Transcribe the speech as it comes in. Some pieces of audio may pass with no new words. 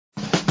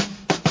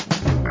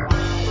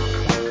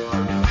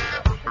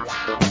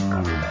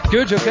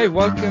Good. Okay.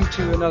 Welcome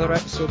to another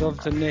episode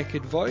of The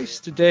Naked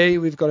Voice. Today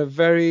we've got a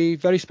very,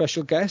 very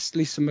special guest,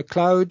 Lisa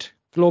MacLeod,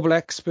 global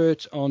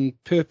expert on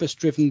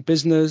purpose-driven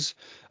business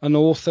and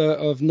author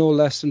of no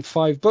less than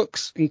 5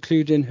 books,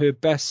 including her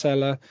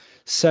bestseller,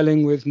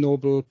 Selling with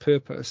Noble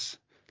Purpose.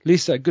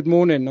 Lisa, good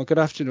morning or good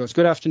afternoon. It's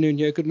good afternoon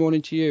here. Good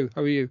morning to you.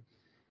 How are you?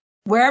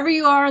 Wherever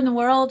you are in the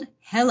world,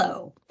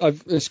 hello.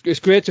 It's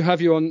great to have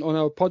you on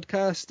our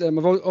podcast.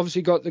 I've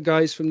obviously got the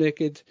guys from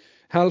Naked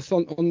Health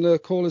on the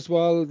call as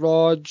well,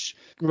 Raj,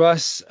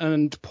 Russ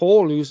and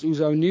Paul,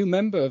 who's our new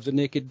member of the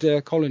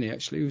Naked Colony,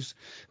 actually,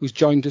 who's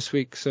joined this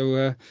week.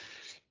 So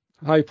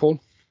hi,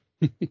 Paul.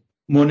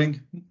 Morning,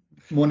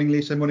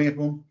 Lisa. Morning,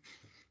 everyone.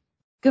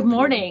 Good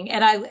morning,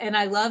 and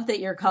I love that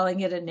you're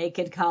calling it a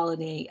naked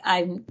colony.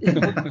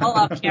 We're all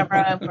off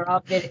camera and we're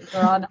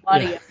on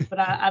audio, yeah. But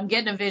I'm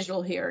getting a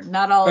visual here.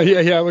 Not all.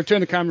 Yeah, we'll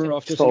turn the camera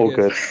off. It's all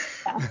good.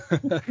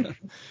 Yeah.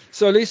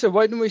 So, Lisa,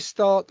 why don't we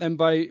start then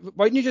why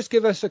don't you just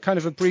give us a kind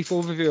of a brief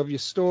overview of your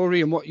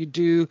story and what you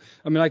do?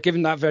 I mean, I've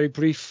given that very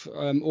brief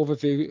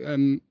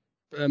overview,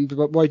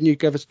 but why don't you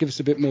give us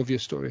a bit more of your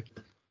story?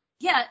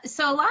 Yeah,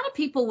 so a lot of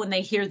people, when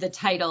they hear the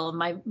title,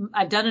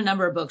 I've done a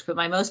number of books, but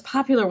my most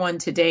popular one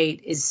to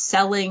date is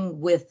Selling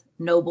with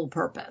Noble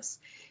Purpose.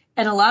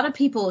 And a lot of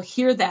people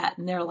hear that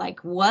and they're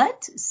like,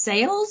 what?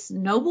 Sales?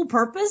 Noble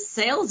purpose?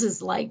 Sales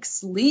is like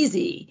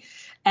sleazy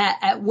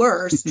at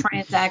worst,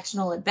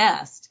 transactional at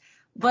best.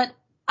 But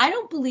I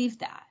don't believe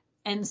that.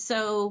 And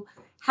so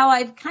how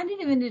I've kind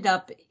of ended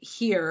up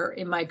here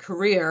in my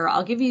career,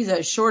 I'll give you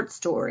the short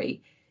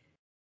story.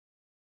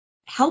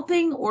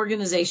 Helping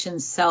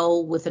organizations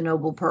sell with a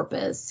noble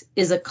purpose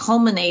is a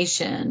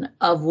culmination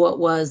of what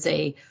was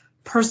a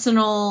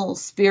personal,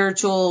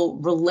 spiritual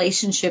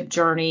relationship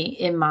journey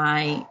in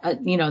my,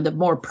 the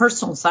more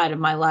personal side of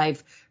my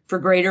life for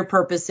greater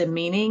purpose and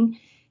meaning,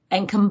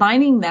 and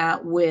combining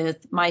that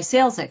with my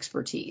sales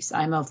expertise.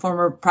 I'm a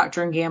former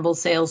Procter & Gamble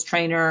sales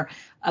trainer.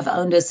 I've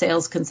owned a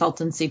sales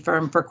consultancy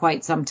firm for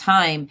quite some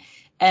time.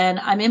 And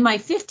I'm in my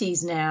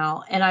 50s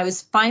now, and I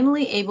was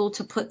finally able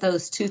to put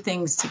those two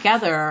things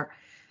together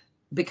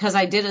because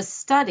I did a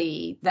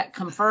study that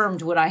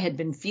confirmed what I had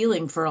been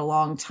feeling for a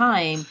long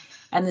time.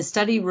 And the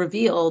study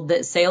revealed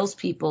that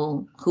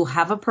salespeople who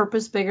have a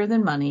purpose bigger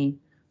than money,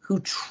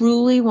 who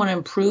truly want to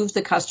improve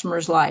the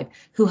customer's life,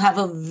 who have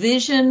a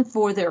vision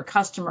for their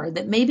customer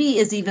that maybe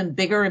is even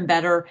bigger and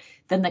better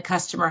than the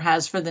customer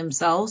has for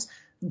themselves,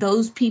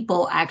 those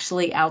people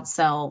actually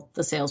outsell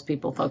the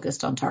salespeople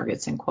focused on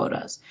targets and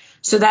quotas.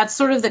 So that's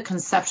sort of the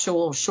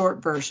conceptual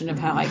short version of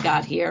how I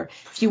got here.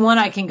 If you want,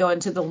 I can go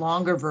into the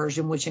longer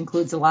version, which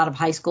includes a lot of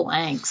high school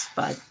angst,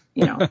 but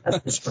that's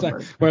the short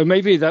version. Well,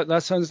 maybe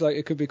that sounds like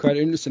it could be quite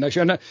interesting,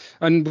 actually.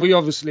 And we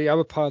obviously,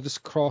 our paths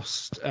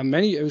crossed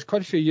it was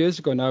quite a few years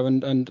ago now,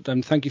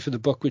 and thank you for the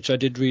book, which I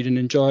did read and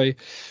enjoy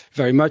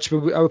very much.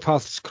 But our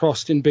paths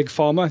crossed in Big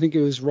Pharma. I think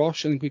it was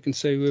Roche. I think we can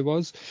say who it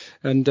was.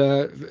 And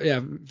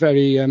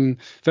very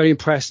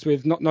impressed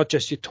with not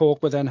just your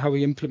talk, but then how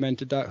he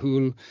implemented that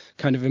whole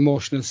kind of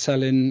emotional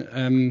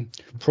selling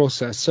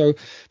process. So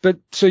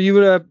you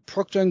were a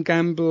Procter &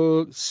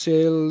 Gamble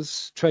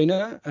sales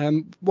trainer.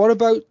 What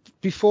about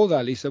before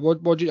that, Lisa?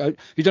 What did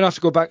you don't have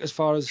to go back as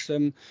far as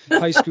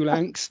high school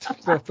angst,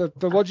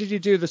 but what did you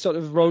do? The sort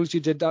of roles you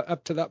did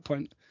up to that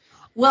point?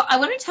 Well, I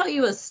want to tell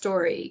you a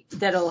story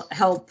that'll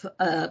help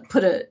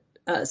put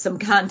some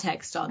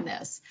context on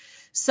this.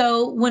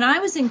 So when I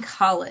was in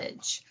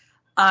college,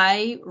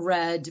 I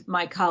read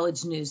my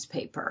college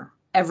newspaper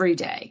every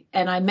day.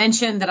 And I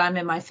mentioned that I'm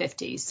in my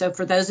 50s. So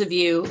for those of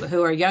you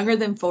who are younger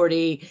than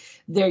 40,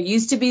 there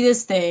used to be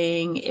this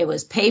thing. It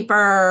was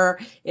paper.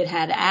 It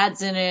had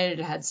ads in it.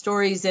 It had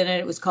stories in it.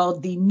 It was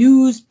called the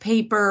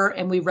newspaper.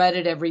 And we read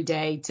it every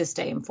day to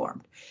stay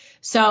informed.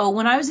 So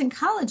when I was in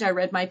college, I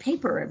read my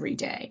paper every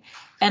day.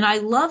 And I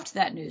loved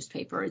that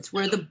newspaper. It's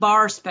where the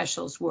bar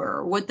specials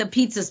were, what the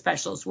pizza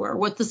specials were,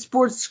 what the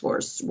sports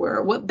scores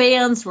were, what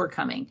bands were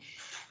coming.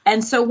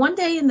 And so one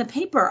day in the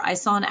paper, I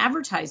saw an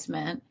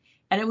advertisement,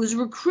 and it was a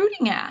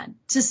recruiting ad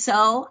to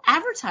sell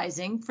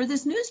advertising for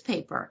this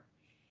newspaper.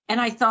 And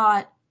I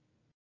thought,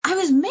 I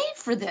was made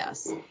for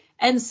this.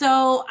 And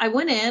so I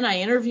went in,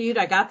 I interviewed,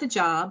 I got the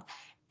job,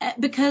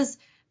 because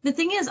the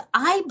thing is,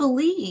 I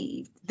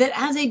believe that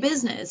as a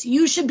business,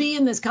 you should be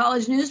in this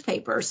college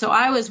newspaper. So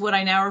I was what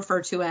I now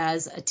refer to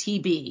as a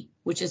TB,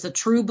 which is a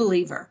true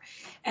believer.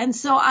 And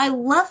so I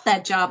loved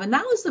that job. And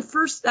that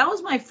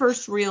was my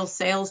first real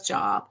sales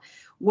job,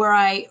 where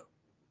I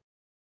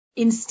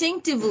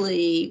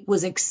instinctively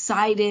was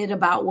excited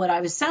about what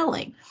I was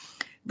selling.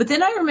 But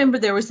then I remember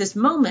there was this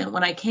moment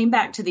when I came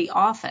back to the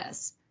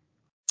office,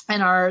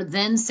 and our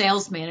then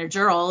sales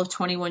manager, all of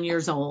 21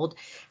 years old,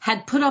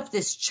 had put up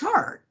this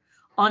chart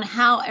on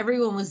how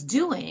everyone was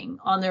doing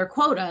on their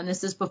quota. And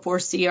this is before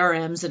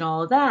CRMs and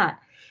all of that.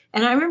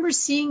 And I remember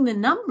seeing the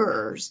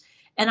numbers,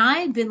 and I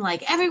had been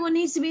like, everyone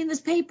needs to be in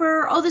this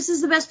paper. Oh, this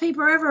is the best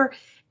paper ever.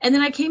 And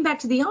then I came back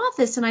to the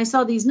office and I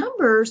saw these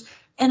numbers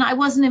And I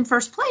wasn't in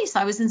first place.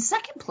 I was in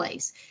second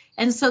place.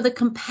 And so the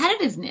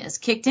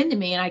competitiveness kicked into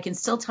me. And I can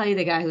still tell you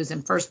the guy who was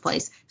in first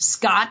place,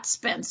 Scott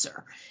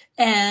Spencer.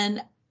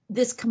 And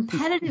this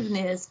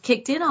competitiveness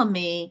kicked in on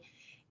me.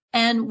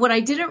 And what I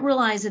didn't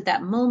realize at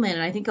that moment,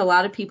 and I think a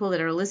lot of people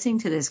that are listening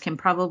to this can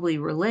probably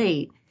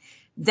relate,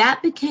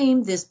 that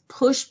became this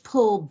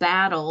push-pull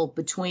battle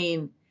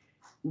between,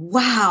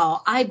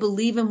 wow, I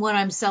believe in what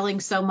I'm selling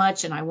so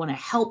much and I want to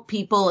help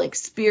people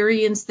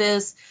experience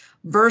this,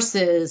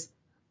 versus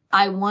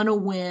I want to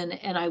win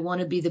and I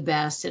want to be the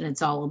best and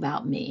it's all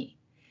about me.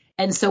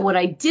 And so what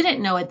I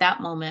didn't know at that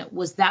moment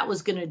was that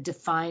was going to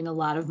define a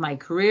lot of my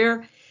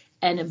career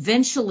and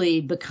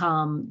eventually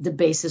become the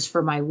basis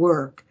for my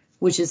work,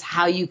 which is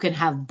how you can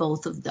have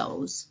both of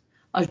those,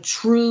 a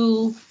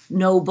true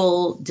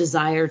noble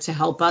desire to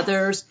help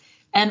others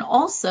and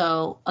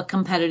also a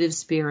competitive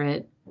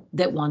spirit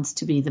that wants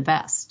to be the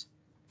best,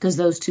 because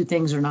those two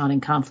things are not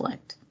in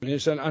conflict.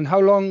 And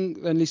how long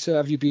then, Lisa,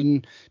 have you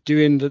been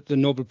doing the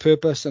noble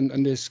purpose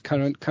and this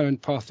current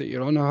path that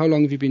you're on? How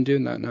long have you been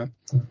doing that now?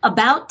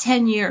 About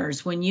 10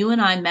 years. When you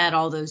and I met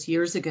all those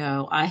years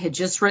ago, I had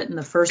just written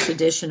the first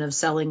edition of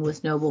Selling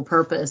with Noble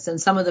Purpose. And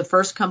some of the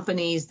first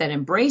companies that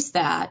embraced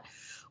that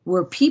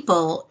were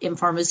people in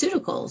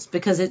pharmaceuticals,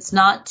 because it's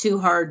not too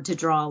hard to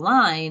draw a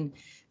line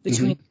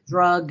between a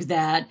drug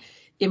that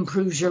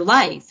improves your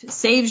life,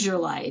 saves your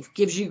life,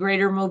 gives you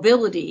greater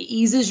mobility,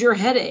 eases your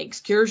headaches,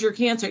 cures your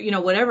cancer,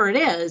 whatever it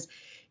is.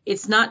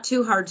 It's not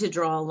too hard to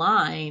draw a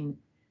line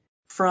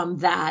from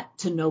that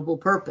to noble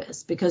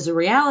purpose, because the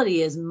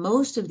reality is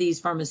most of these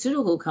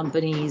pharmaceutical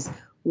companies,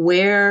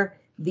 where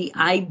the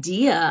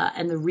idea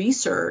and the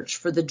research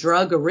for the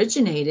drug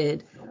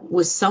originated,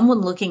 was someone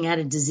looking at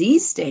a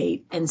disease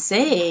state and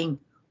saying,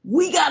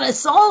 we got to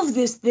solve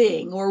this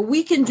thing, or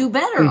we can do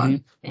better on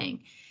this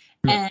thing.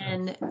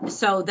 And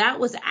so that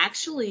was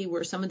actually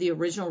where some of the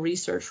original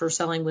research for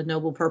Selling with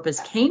Noble Purpose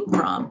came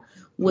from,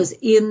 was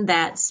in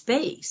that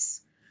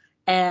space.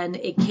 And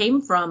it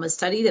came from a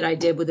study that I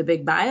did with a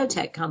big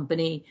biotech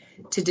company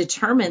to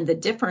determine the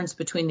difference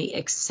between the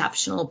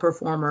exceptional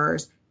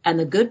performers and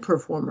the good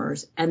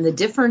performers. And the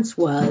difference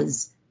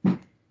was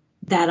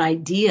that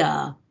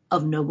idea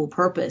of noble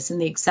purpose. And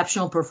the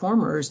exceptional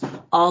performers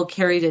all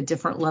carried a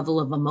different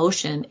level of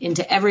emotion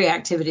into every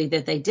activity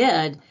that they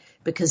did,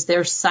 because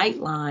their sight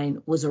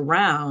line was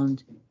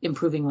around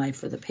improving life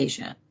for the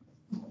patient.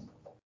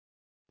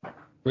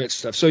 Great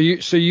stuff. So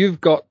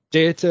you've got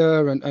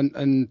data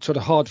and sort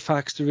of hard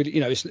facts to really,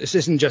 this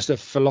isn't just a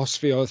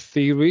philosophy or a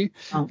theory.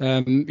 Oh.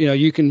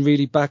 You can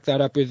really back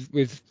that up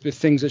with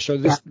things that show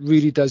this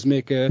really does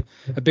make a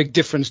big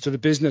difference to the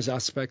business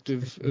aspect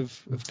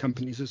of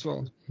companies as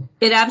well.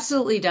 It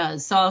absolutely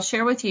does. So I'll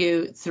share with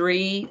you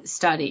 3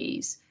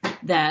 studies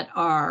that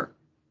are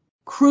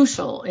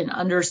crucial in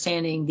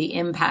understanding the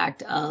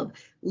impact of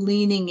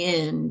leaning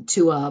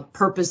into a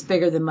purpose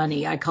bigger than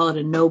money. I call it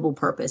a noble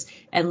purpose,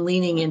 and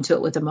leaning into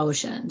it with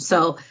emotion.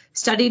 So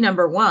study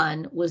number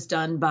 1 was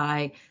done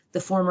by the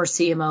former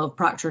CMO of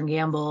Procter &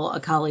 Gamble, a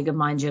colleague of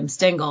mine, Jim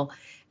Stengel.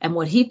 And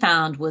what he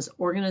found was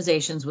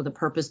organizations with a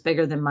purpose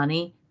bigger than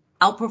money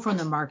outperform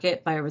the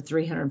market by over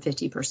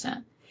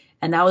 350%.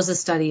 And that was a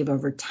study of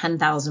over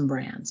 10,000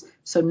 brands.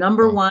 So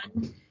number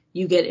 1,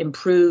 you get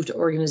improved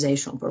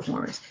organizational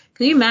performance.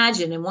 Can you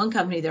imagine, in one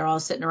company, they're all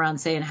sitting around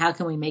saying, how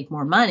can we make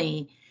more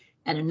money?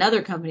 And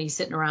another company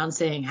sitting around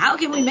saying, how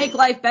can we make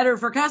life better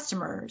for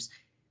customers?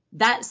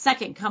 That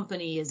second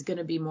company is going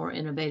to be more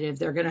innovative.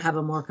 They're going to have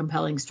a more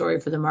compelling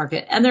story for the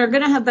market, and they're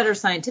going to have better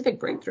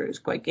scientific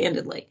breakthroughs, quite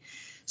candidly.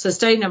 So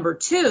study number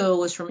 2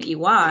 was from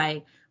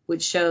EY,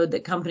 which showed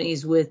that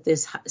companies with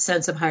this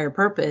sense of higher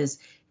purpose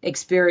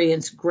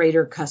experience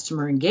greater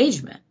customer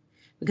engagement.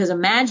 Because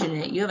imagine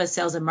it, you have a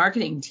sales and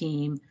marketing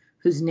team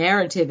whose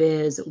narrative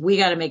is, we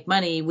got to make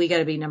money, we got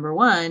to be number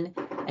 1.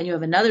 And you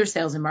have another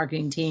sales and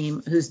marketing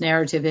team whose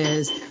narrative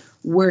is,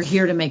 we're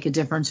here to make a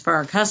difference for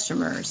our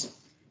customers.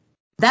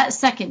 That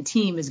second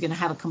team is going to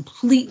have a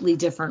completely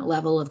different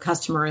level of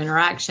customer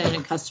interaction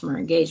and customer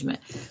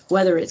engagement,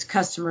 whether it's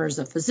customers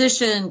a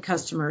physician,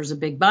 customers a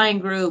big buying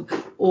group,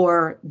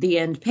 or the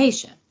end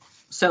patient.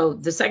 So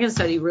the second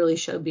study really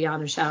showed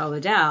beyond a shadow of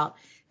a doubt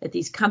that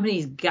these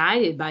companies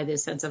guided by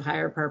this sense of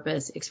higher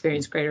purpose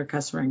experience greater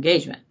customer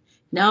engagement.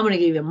 Now I'm going to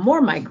give you more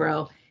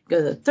micro. Go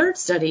to the third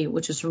study,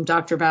 which is from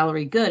Dr.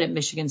 Valerie Good at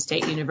Michigan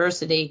State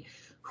University,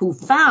 who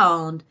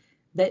found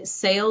that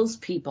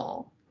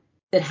salespeople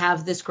that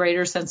have this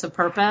greater sense of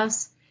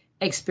purpose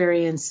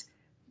experience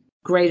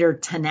greater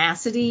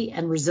tenacity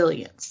and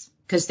resilience.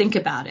 Because think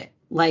about it.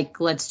 Like,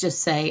 let's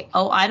just say,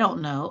 I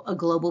don't know, a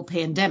global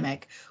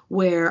pandemic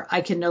where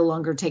I can no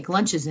longer take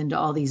lunches into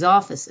all these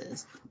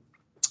offices.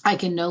 I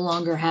can no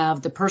longer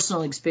have the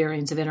personal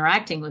experience of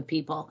interacting with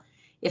people.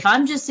 If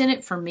I'm just in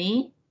it for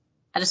me,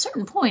 at a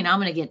certain point, I'm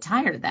going to get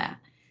tired of that.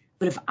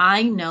 But if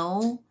I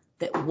know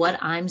that what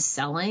I'm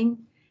selling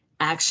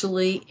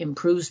actually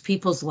improves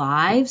people's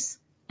lives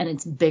and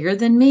it's bigger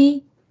than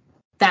me,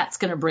 that's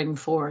going to bring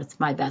forth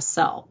my best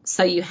self.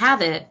 So you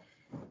have it.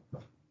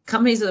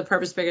 Companies with a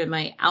purpose bigger than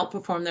money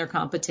outperform their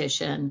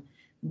competition.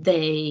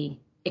 they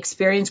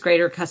experience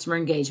greater customer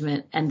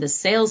engagement, and the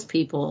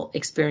salespeople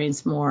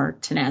experience more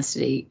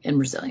tenacity and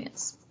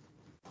resilience.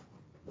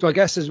 So I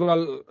guess as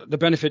well, the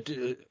benefit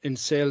in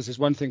sales is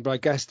one thing, but I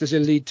guess does it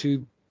lead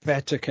to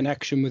better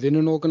connection within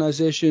an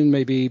organization,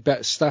 maybe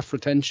better staff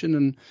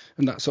retention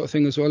and that sort of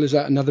thing as well? Is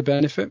that another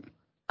benefit?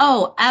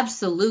 Oh,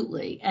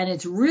 absolutely. And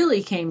it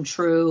really came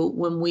true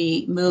when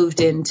we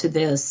moved into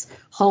this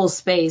whole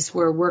space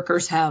where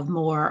workers have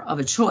more of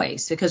a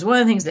choice. Because one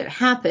of the things that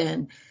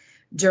happened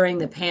during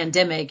the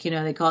pandemic,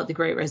 they call it the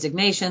Great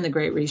Resignation, the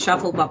Great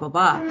Reshuffle, blah, blah,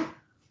 blah.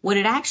 What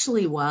it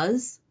actually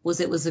was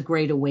it was a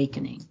great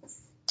awakening.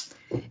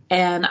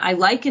 And I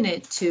liken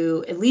it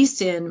to, at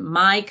least in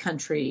my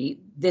country,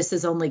 this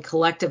has only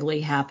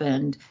collectively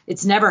happened.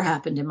 It's never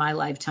happened in my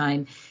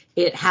lifetime.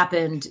 It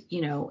happened,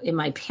 in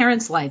my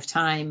parents'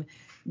 lifetime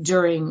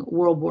during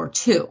World War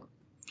II,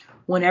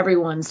 when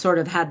everyone sort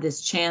of had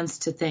this chance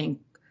to think,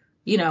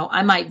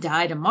 I might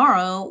die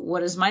tomorrow.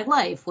 What is my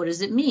life? What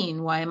does it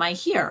mean? Why am I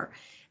here?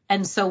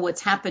 And so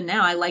what's happened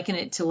now, I liken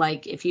it to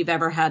like if you've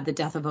ever had the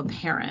death of a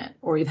parent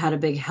or you've had a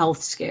big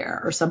health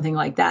scare or something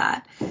like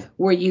that,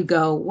 where you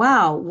go,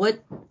 wow,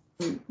 what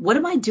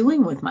am I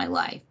doing with my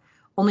life?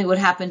 Only what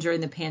happened during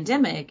the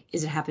pandemic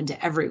is it happened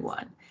to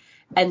everyone.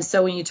 And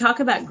so when you talk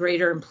about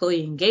greater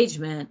employee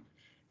engagement,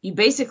 you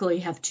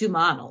basically have two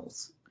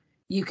models.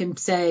 You can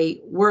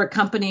say, we're a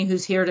company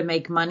who's here to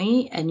make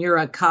money and you're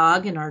a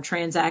cog in our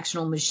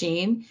transactional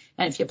machine.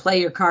 And if you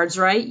play your cards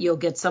right, you'll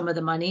get some of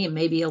the money and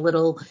maybe a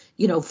little,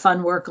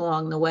 fun work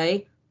along the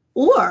way.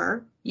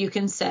 Or you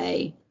can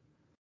say,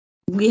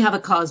 we have a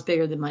cause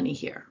bigger than money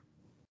here.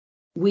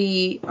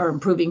 We are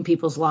improving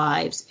people's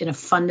lives in a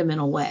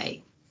fundamental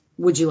way.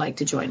 Would you like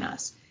to join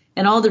us?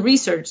 And all the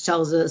research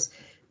tells us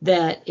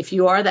that if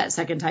you are that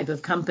second type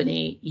of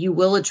company, you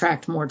will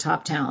attract more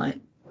top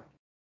talent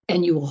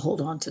and you will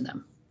hold on to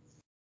them.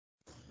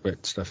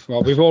 Great stuff.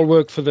 Well, we've all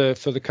worked for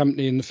the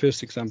company in the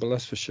first example,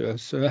 that's for sure.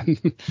 So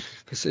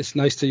it's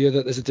nice to hear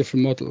that there's a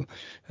different model.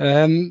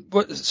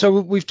 So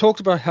we've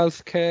talked about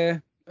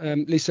healthcare,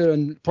 Lisa,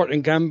 and Procter &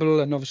 Gamble,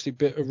 and obviously a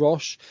bit of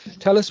Roche.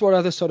 Tell us what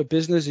other sort of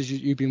businesses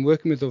you've been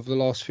working with over the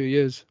last few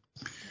years.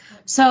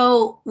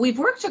 So we've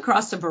worked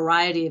across a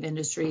variety of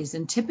industries,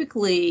 and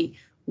typically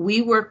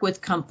we work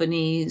with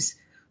companies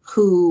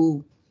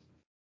who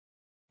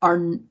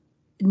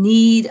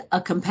need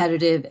a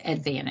competitive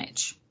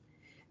advantage.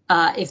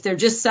 If they're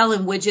just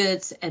selling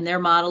widgets and their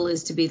model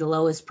is to be the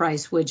lowest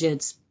price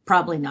widgets,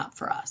 probably not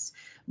for us.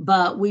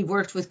 But we've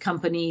worked with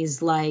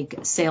companies like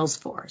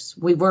Salesforce.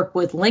 We've worked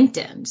with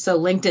LinkedIn. So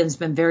LinkedIn's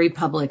been very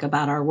public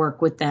about our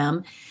work with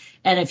them.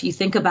 And if you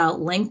think about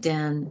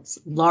LinkedIn's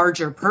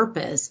larger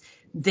purpose,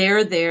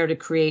 they're there to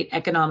create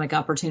economic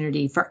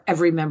opportunity for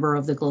every member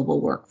of the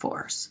global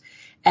workforce.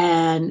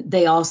 And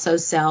they also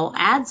sell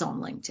ads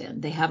on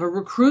LinkedIn. They have a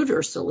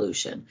recruiter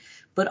solution.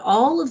 But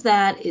all of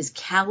that is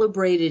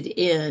calibrated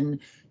in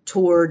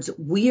towards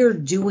we're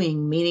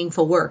doing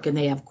meaningful work. And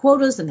they have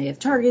quotas and they have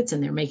targets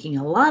and they're making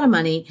a lot of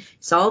money.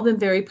 It's all been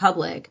very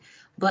public.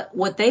 But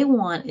what they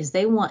want is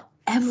they want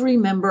every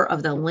member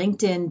of the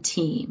LinkedIn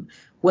team,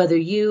 whether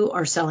you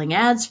are selling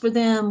ads for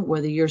them,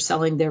 whether you're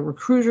selling their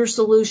recruiter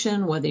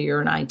solution, whether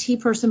you're an IT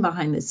person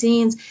behind the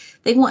scenes,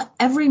 they want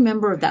every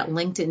member of that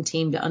LinkedIn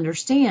team to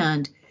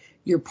understand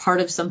you're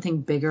part of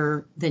something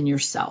bigger than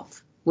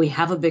yourself. We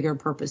have a bigger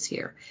purpose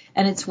here.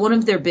 And it's one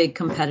of their big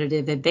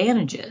competitive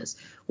advantages.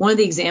 One of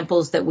the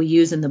examples that we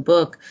use in the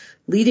book,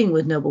 Leading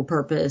with Noble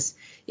Purpose,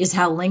 is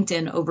how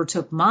LinkedIn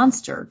overtook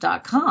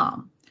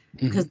Monster.com.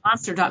 Because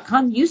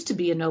Monster.com used to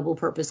be a noble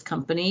purpose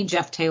company.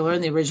 Jeff Taylor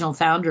and the original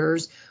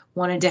founders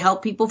wanted to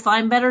help people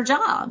find better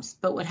jobs.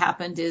 But what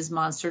happened is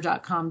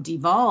Monster.com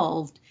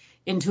devolved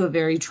into a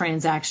very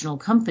transactional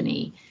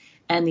company.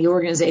 And the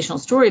organizational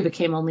story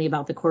became only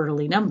about the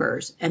quarterly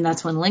numbers. And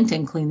that's when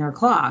LinkedIn cleaned their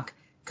clock,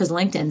 because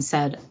LinkedIn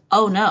said,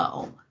 oh,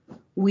 no,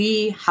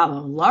 we have a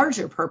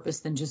larger purpose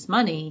than just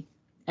money.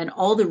 And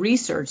all the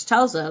research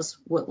tells us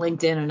what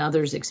LinkedIn and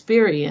others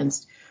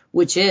experienced,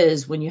 which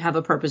is when you have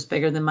a purpose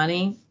bigger than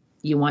money,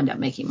 you wind up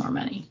making more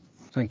money.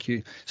 Thank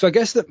you. So I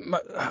guess that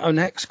our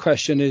next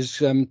question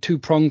is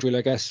two-pronged, really,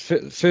 I guess.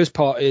 First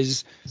part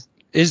is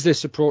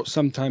this approach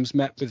sometimes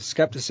met with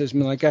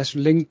skepticism? And I guess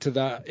linked to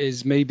that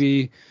is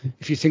maybe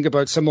if you think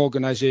about some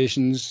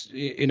organizations,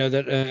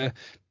 that are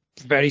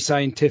very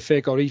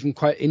scientific or even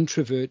quite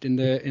introvert in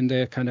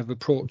their kind of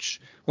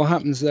approach. What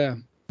happens there?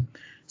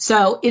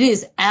 So it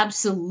is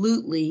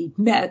absolutely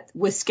met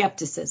with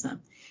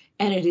skepticism.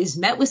 And it is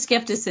met with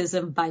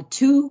skepticism by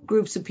two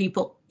groups of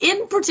people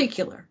in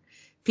particular,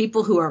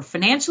 people who are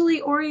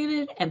financially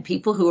oriented and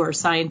people who are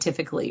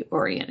scientifically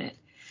oriented.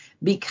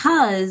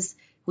 Because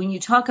when you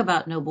talk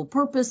about noble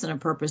purpose and a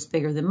purpose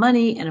bigger than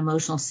money and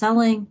emotional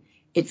selling,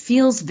 it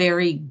feels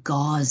very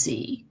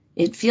gauzy.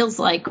 It feels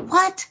like,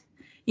 what?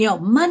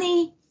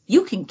 Money,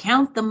 you can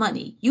count the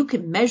money. You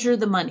can measure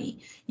the money.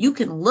 You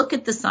can look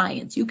at the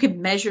science. You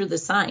can measure the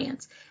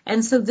science.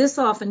 And so this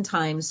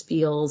oftentimes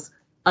feels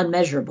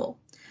unmeasurable.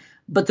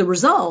 But the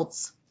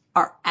results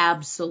are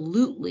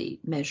absolutely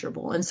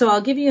measurable. And so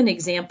I'll give you an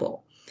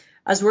example.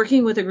 I was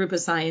working with a group of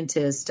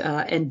scientists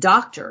and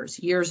doctors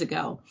years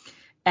ago,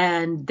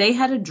 and they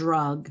had a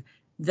drug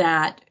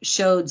that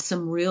showed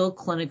some real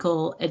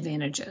clinical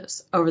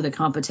advantages over the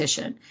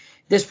competition.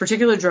 This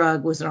particular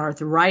drug was an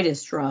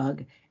arthritis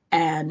drug,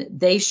 and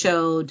they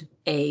showed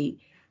a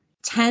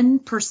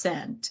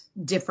 10%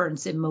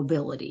 difference in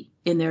mobility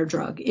in their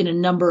drug in a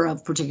number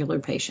of particular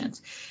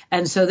patients.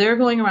 And so they're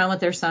going around with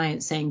their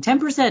science saying 10%,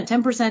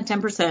 10%,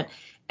 10%.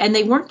 And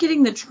they weren't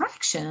getting the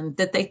traction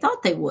that they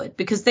thought they would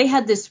because they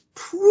had this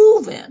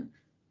proven,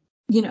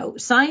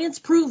 science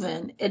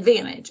proven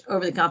advantage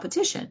over the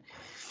competition.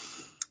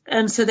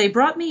 And so they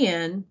brought me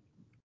in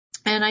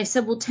and I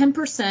said, well,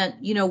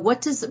 10%,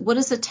 what does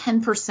a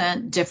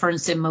 10%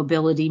 difference in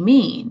mobility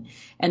mean?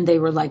 And they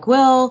were like,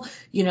 well,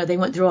 they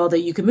went through all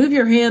you can move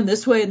your hand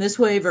this way and this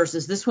way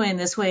versus this way and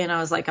this way. And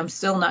I was like, I'm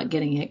still not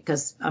getting it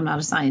because I'm not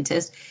a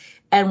scientist.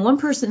 And one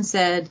person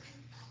said,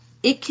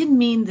 it can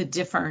mean the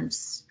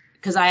difference.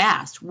 Because I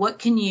asked, what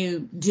can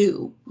you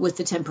do with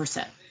the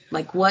 10%?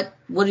 Like, what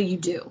do you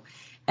do?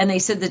 And they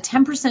said the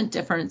 10%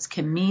 difference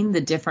can mean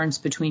the difference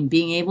between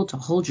being able to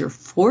hold your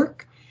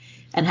fork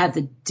and have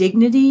the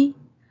dignity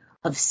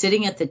of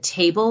sitting at the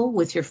table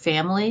with your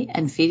family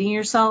and feeding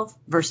yourself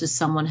versus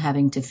someone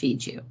having to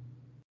feed you.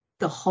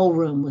 The whole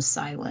room was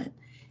silent.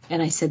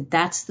 And I said,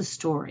 that's the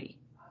story.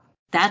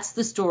 That's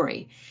the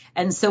story.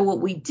 And so what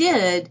we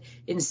did,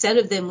 instead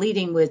of them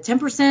leading with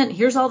 10%,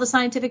 here's all the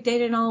scientific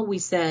data and all, we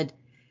said,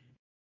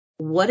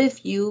 what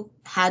if you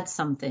had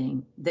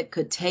something that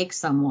could take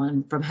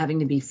someone from having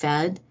to be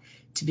fed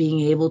to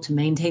being able to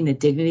maintain the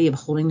dignity of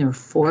holding their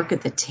fork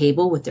at the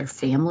table with their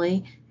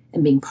family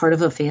and being part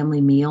of a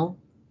family meal?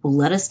 Well,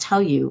 let us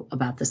tell you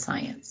about the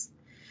science.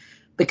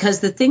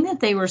 Because the thing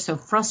that they were so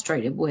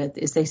frustrated with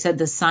is they said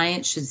the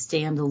science should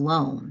stand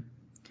alone.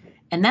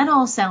 And that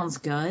all sounds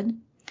good,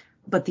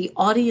 but the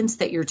audience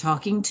that you're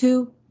talking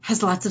to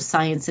has lots of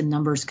science and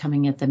numbers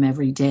coming at them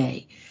every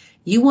day.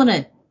 You want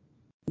to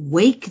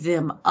wake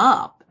them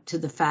up to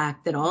the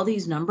fact that all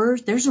these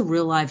numbers, there's a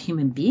real live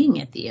human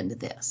being at the end of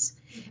this.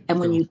 And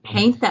when you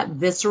paint that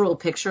visceral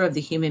picture of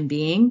the human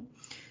being,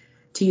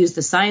 to use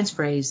the science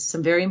phrase,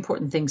 some very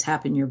important things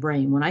happen in your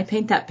brain. When I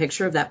paint that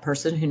picture of that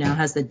person who now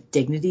has the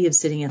dignity of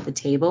sitting at the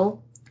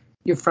table,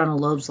 your frontal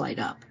lobes light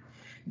up.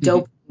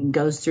 Dopamine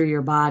goes through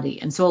your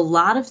body. And so a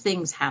lot of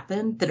things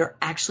happen that are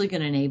actually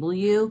going to enable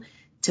you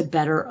to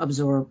better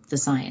absorb the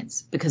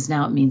science because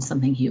now it means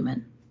something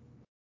human.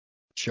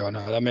 Sure,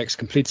 no, that makes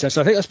complete sense.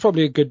 I think that's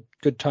probably a good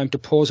time to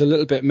pause a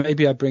little bit.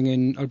 Maybe I'll bring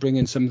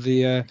in some of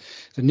the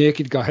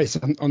naked guys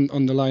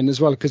on the line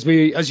as well, because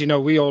we, as you know,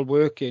 we all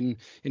work in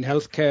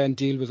healthcare and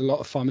deal with a lot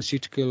of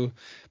pharmaceutical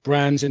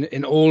brands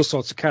in all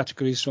sorts of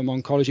categories, from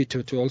oncology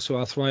to also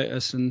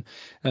arthritis and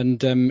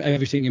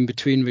everything in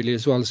between really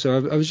as well. So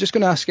I was just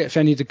going to ask if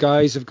any of the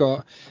guys have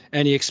got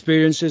any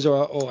experiences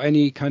or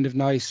any kind of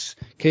nice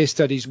case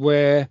studies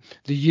where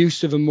the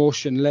use of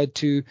emotion led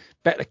to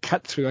better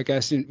cut through, I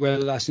guess,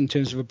 whether that's in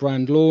terms of a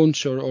brand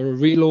launch or a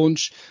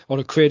relaunch or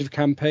a creative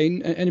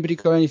campaign. Anybody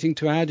got anything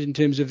to add in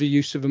terms of the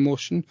use of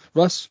emotion?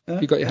 Russ,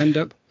 you got your hand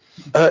up?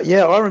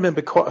 Yeah, I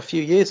remember quite a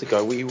few years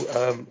ago.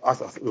 I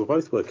think we were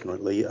both working on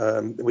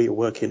it. We were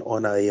working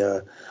on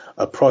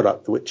a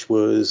product which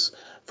was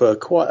for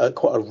quite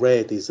a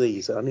rare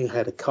disease. It only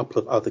had a couple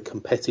of other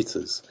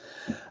competitors,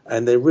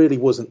 and there really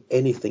wasn't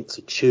anything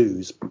to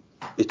choose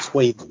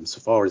between them so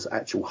far as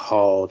actual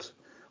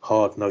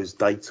hard-nosed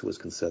data was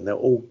concerned. They're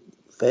all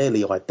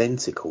fairly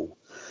identical,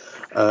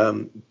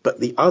 but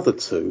the other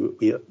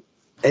two,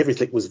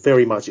 everything was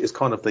very much, it's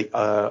kind of the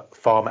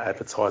pharma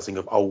advertising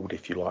of old,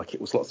 if you like.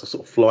 It was lots of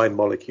sort of flying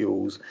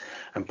molecules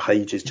and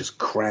pages just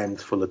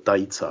crammed full of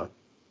data.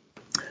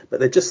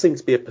 But there just seemed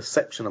to be a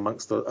perception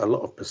amongst a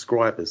lot of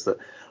prescribers that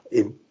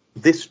in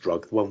this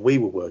drug, the one we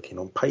were working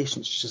on,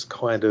 patients just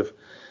kind of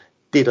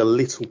did a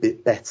little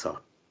bit better.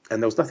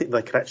 And there was nothing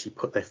they could actually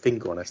put their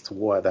finger on as to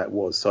why that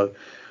was. So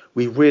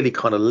we really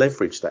kind of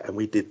leveraged that and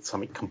we did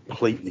something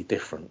completely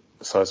different.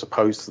 So as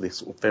opposed to this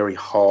sort of very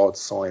hard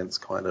science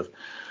kind of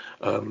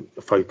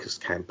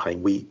focused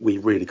campaign, we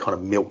really kind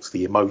of milked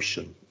the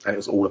emotion, and it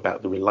was all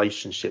about the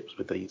relationships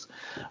with these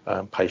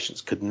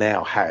patients could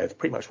now have,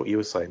 pretty much what you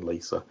were saying,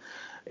 Lisa.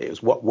 It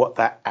was what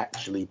that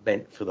actually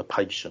meant for the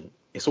patient.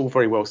 It's all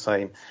very well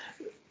saying,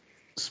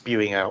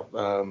 spewing out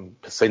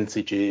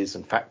percentages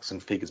and facts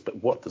and figures, but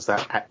what does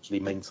that actually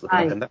mean to the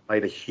patient? And that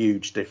made a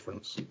huge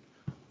difference.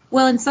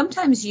 Well, and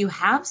sometimes you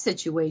have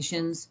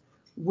situations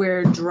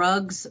where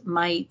drugs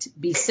might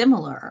be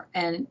similar,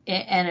 and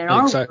in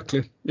our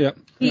exactly, yeah,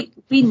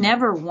 we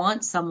never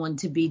want someone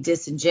to be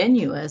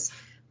disingenuous,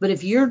 but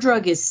if your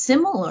drug is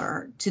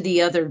similar to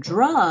the other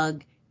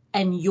drug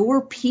and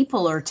your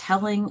people are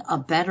telling a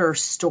better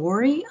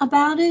story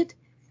about it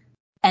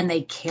and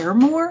they care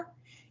more,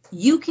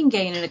 you can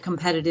gain a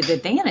competitive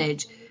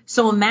advantage.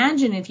 So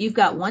imagine if you've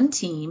got one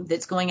team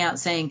that's going out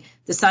saying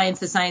the science,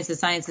 the science, the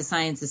science, the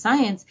science, the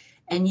science,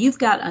 and you've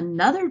got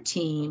another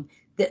team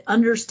that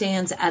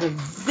understands at a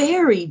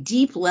very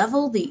deep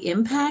level the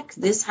impact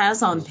this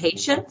has on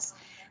patients.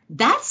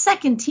 that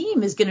second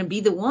team is going to be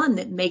the one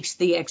that makes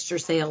the extra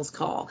sales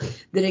call,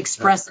 that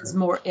expresses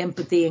more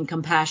empathy and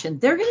compassion.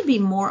 They're going to be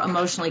more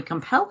emotionally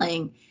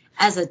compelling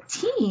as a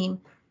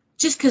team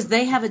just because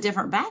they have a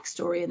different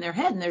backstory in their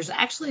head. And there's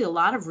actually a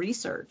lot of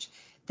research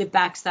that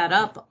backs that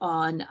up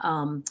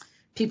on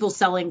people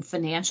selling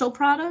financial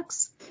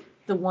products,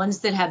 the ones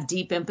that have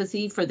deep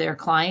empathy for their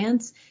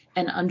clients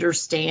and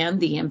understand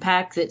the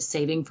impact that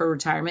saving for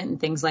retirement and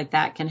things like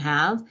that can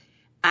have,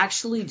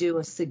 actually do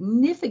a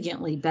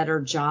significantly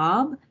better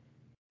job,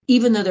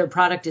 even though their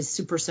product is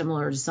super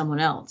similar to someone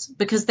else,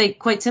 because they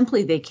quite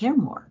simply, they care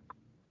more.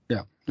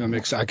 Yeah, that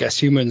makes, I guess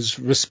humans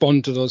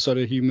respond to those sort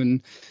of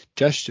human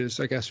gestures,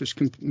 I guess, which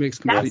makes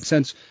complete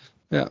sense.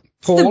 Yeah.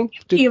 Paul?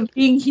 It's the beauty of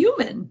being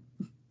human.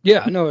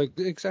 Yeah, no,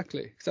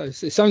 exactly.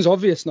 It sounds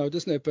obvious now,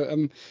 doesn't it? But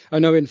I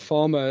know in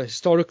pharma,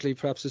 historically,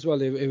 perhaps as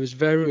well, it was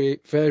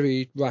very,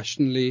 very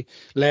rationally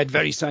led,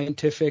 very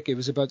scientific. It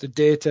was about the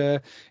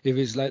data. It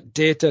was like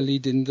data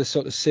leading the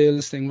sort of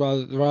sales thing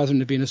rather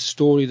than it being a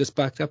story that's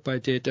backed up by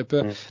data.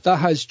 But that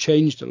has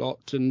changed a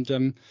lot. And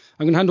I'm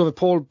going to hand over,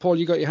 Paul. Paul,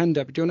 you got your hand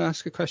up. Do you want to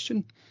ask a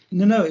question?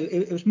 No,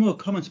 it was more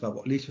comments about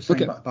what Lisa was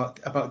saying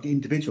about the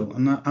individual.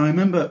 And I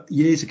remember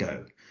years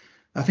ago,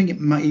 I think it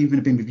might even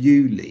have been with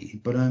you, Lee,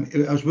 but I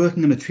was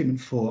working on a treatment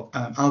for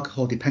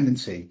alcohol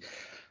dependency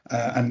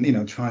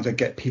and, trying to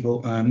get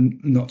people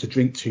not to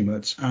drink too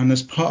much. And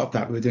as part of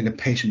that, we were doing a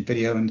patient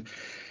video. And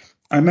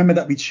I remember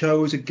that we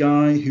chose a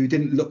guy who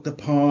didn't look the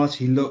part.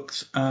 He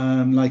looked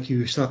like he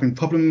was still having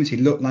problems. He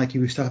looked like he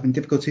was still having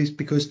difficulties,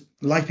 because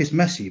life is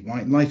messy,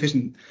 right? Life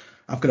isn't,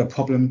 I've got a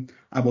problem,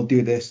 I will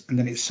do this, and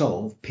then it's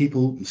solved.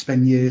 People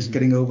spend years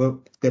getting over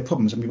their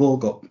problems, and we've all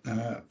got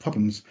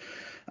problems.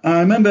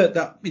 I remember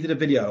that we did a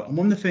video, and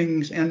one of the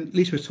things, and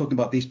Lisa was talking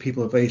about, these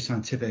people are very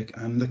scientific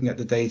and looking at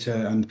the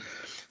data, and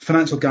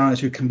financial guys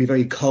who can be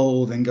very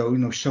cold and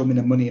go, show me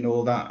the money and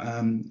all that.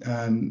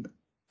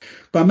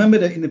 But I remember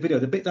that in the video,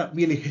 the bit that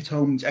really hit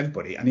home to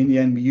everybody, and in the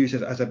end we used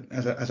it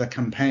as a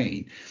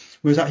campaign,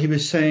 was that he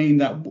was saying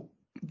that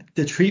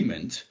the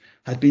treatment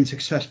had been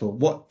successful.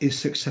 What is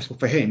successful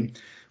for him?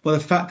 Well,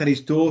 the fact that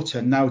his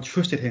daughter now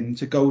trusted him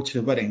to go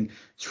to the wedding,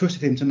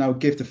 trusted him to now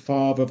give the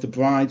father of the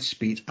bride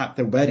speech at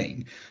the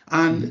wedding.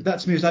 And that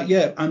to me was like,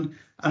 yeah. And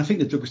I think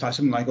the drug was like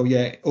something like,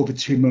 over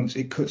 2 months,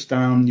 it cuts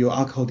down your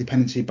alcohol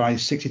dependency by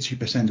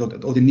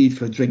 62% or the need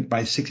for a drink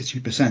by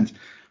 62%.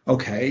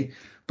 Okay.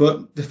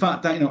 But the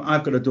fact that,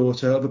 I've got a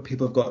daughter, other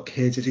people have got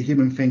kids, it's a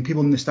human thing.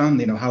 People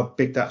understand, how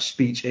big that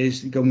speech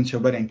is going to a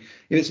wedding.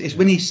 It's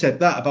when he said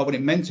that about what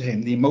it meant to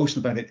him, the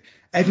emotional benefit.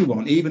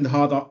 Everyone, even the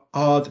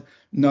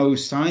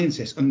hard-nosed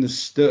scientists,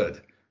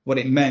 understood what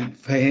it meant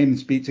for him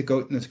to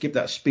go to give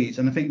that speech.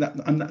 And I think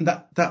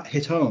that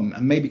hit home.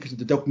 And maybe because of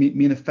the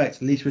dopamine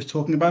effect Lisa was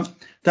talking about,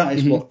 that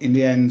is what in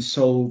the end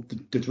sold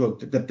the drug,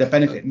 the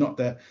benefit, not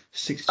the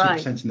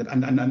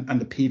 62%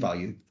 and the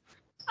p-value.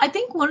 I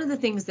think one of the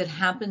things that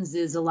happens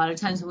is a lot of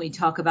times when we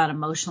talk about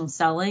emotional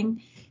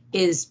selling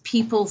is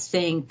people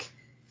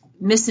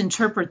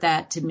misinterpret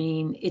that to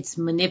mean it's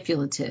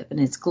manipulative and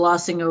it's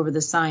glossing over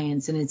the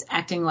science and it's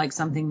acting like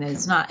something that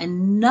it's not.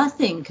 And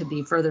nothing could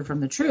be further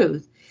from the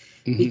truth,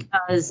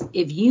 because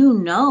if you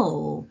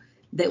know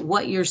that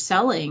what you're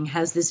selling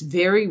has this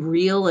very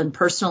real and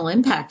personal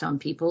impact on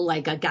people,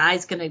 like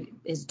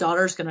his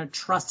daughter's going to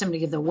trust him to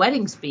give the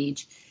wedding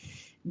speech,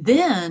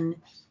 then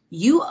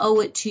you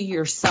owe it to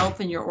yourself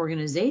and your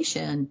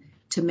organization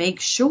to make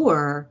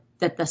sure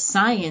that the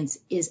science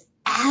is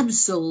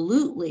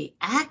absolutely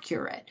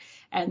accurate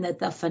and that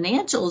the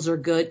financials are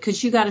good,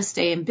 because you got to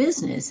stay in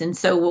business. And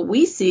so what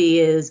we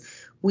see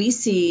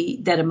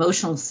that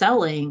emotional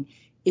selling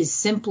is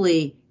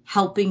simply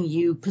helping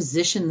you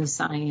position the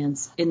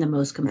science in the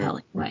most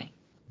compelling way.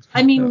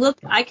 I mean, look,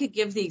 I could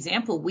give the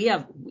example we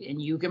have,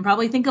 and you can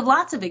probably think of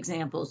lots of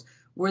examples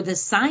where the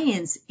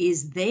science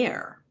is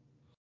there,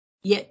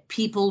 yet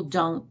people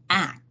don't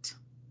act.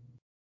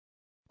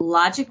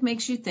 Logic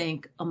makes you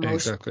think,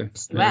 emotion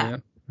makes you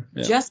act.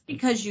 Yeah. Just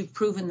because you've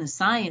proven the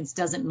science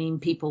doesn't mean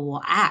people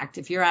will act.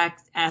 If you're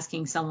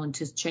asking someone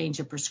to change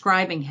a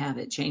prescribing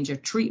habit, change a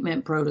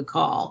treatment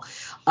protocol,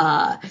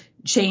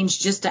 change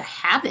just a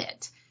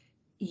habit,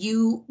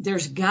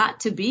 there's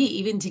got to be,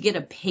 even to get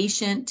a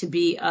patient to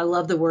be, I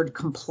love the word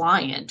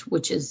compliant,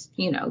 which is,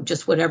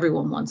 just what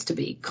everyone wants to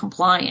be,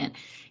 compliant.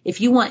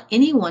 If you want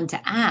anyone to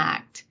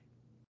act,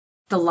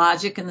 the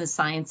logic and the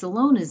science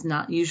alone is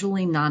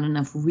usually not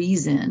enough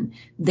reason.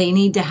 They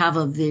need to have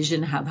a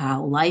vision of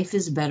how life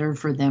is better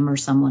for them or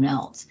someone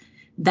else.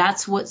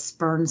 That's what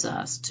spurns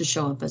us to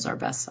show up as our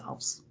best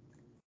selves.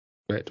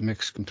 It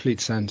makes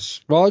complete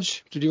sense.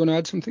 Raj, did you want to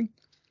add something?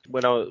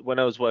 When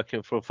I was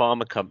working for a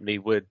pharma company,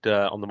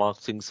 on the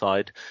marketing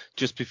side,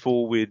 just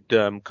before we'd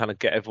kind of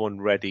get everyone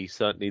ready,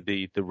 certainly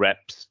the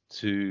reps,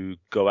 to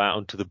go out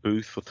onto the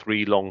booth for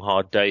 3 long,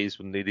 hard days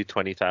with nearly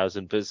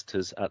 20,000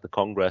 visitors at the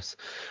Congress.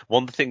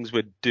 One of the things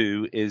we'd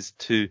do is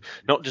to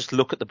not just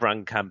look at the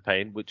brand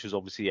campaign, which is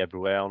obviously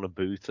everywhere on a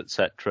booth,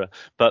 etc.,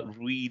 but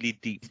really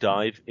deep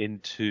dive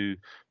into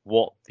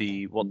what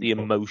the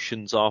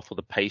emotions are for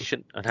the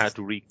patient and how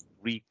to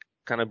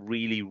kind of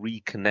really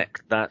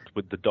reconnect that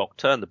with the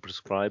doctor and the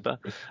prescriber.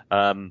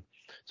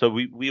 So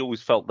we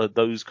always felt that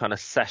those kind of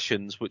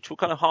sessions, which were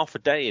kind of half a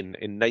day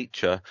in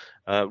nature,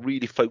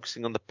 really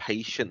focusing on the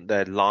patient,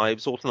 their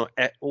lives,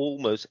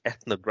 almost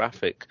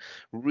ethnographic,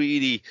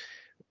 really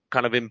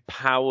kind of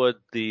empowered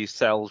the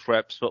sales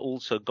reps, but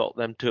also got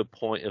them to a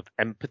point of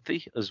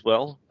empathy as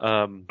well,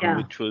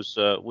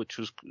 which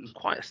was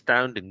quite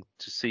astounding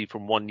to see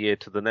from one year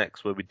to the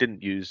next, where we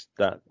didn't use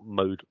that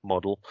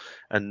model,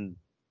 and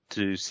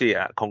to see it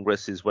at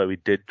congresses where we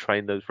did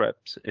train those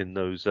reps in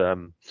those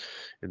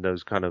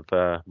kind of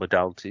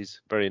modalities.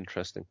 Very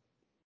interesting.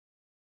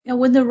 And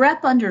when the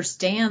rep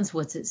understands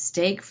what's at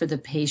stake for the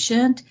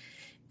patient,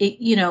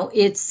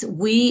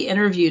 we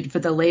interviewed for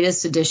the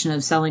latest edition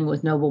of Selling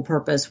with Noble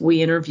Purpose.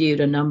 We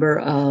interviewed a number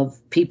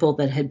of people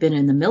that had been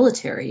in the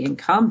military in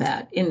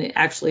combat in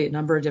actually a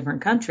number of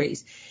different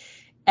countries.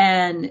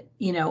 And,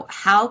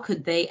 how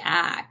could they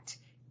act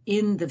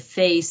in the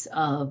face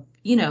of,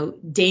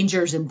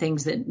 dangers and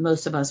things that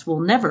most of us will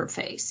never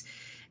face?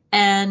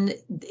 And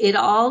it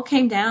all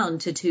came down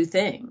to two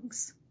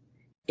things.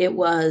 It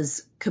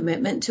was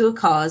commitment to a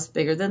cause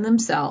bigger than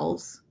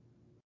themselves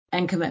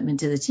and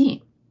commitment to the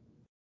team.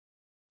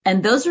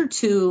 And those are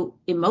two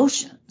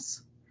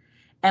emotions.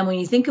 And when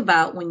you think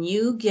about when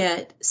you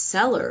get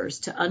sellers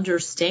to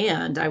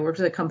understand, I worked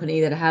with a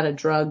company that had a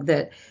drug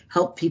that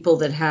helped people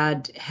that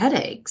had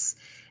headaches.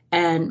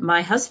 And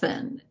my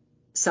husband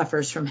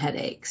suffers from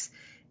headaches.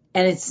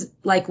 And it's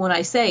like when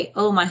I say,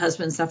 oh, my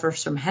husband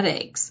suffers from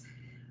headaches,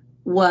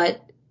 what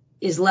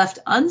is left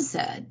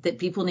unsaid that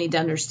people need to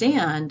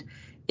understand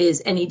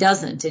is, and he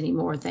doesn't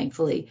anymore,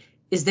 thankfully,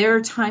 is there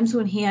are times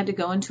when he had to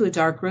go into a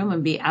dark room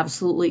and be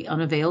absolutely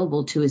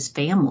unavailable to his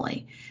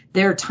family.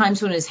 There are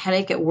times when his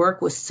headache at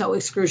work was so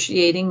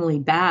excruciatingly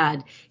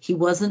bad, he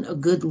wasn't a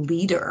good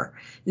leader.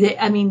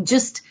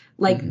 Just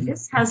like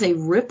this has a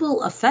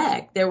ripple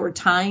effect. There were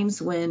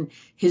times when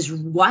his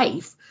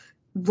wife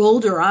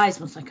rolled her eyes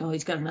and was like, oh,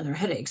 he's got another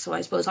headache, so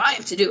I suppose I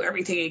have to do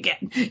everything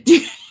again.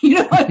 You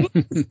know what I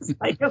mean? It's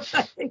like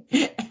affecting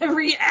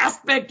every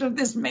aspect of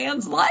this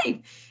man's life.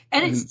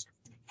 And it's just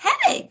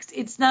headaches.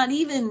 It's not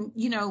even,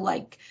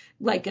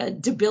 like a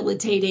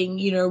debilitating,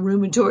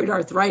 rheumatoid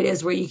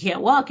arthritis where you can't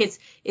walk.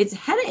 It's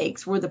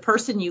headaches where the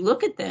person, you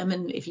look at them,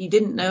 and if you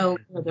didn't know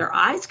their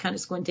eyes kind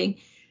of squinting,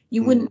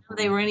 you wouldn't know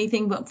they were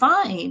anything but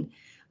fine.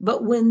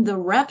 But when the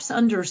reps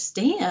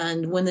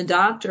understand, when the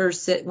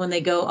doctors when they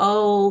go,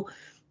 oh,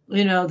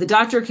 the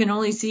doctor can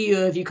only see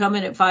you if you come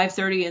in at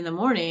 5:30 in the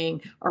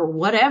morning or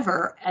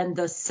whatever, and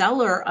the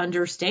seller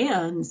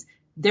understands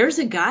there's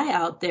a guy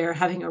out there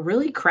having a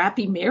really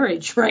crappy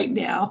marriage right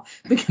now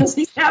because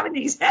he's having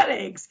these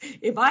headaches.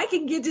 If I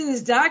can get to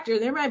this doctor,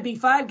 there might be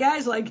 5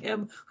 guys like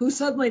him who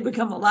suddenly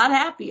become a lot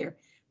happier.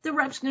 The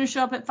rep's going to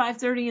show up at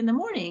 5:30 in the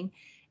morning.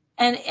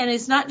 And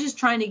it's not just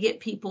trying to get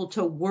people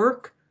to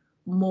work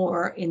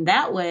more in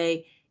that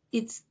way.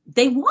 It's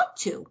they want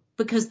to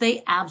because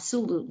they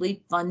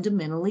absolutely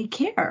fundamentally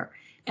care.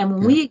 And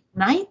when we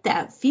ignite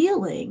that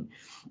feeling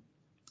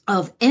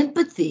of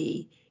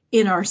empathy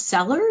in our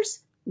sellers,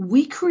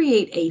 we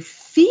create a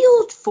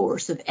field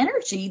force of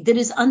energy that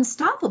is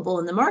unstoppable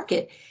in the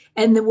market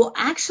and that will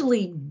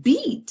actually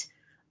beat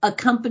a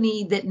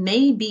company that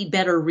may be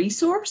better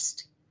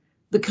resourced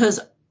because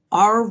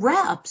our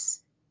reps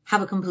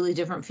have a completely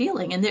different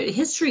feeling. And their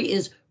history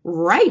is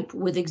ripe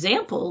with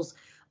examples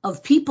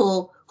of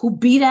people who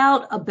beat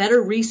out a better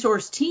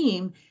resource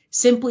team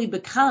simply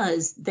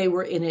because they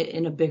were in it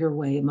in a bigger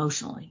way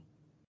emotionally.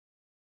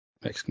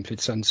 Makes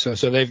complete sense.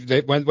 So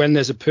they when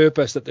there's a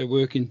purpose that they're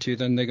working to,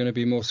 then they're going to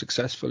be more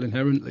successful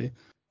inherently.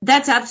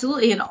 That's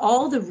absolutely. And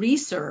all the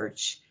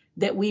research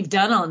that we've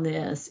done on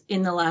this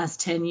in the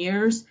last 10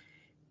 years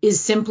is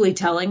simply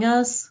telling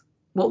us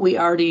what we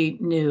already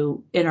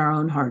knew in our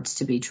own hearts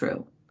to be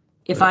true.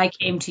 If I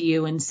came to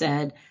you and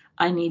said,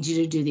 I need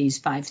you to do these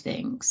 5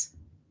 things,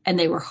 and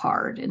they were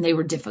hard and they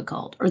were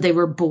difficult or they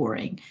were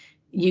boring,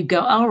 you go,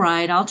 all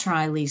right, I'll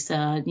try, Lisa.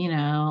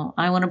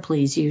 I want to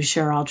please you.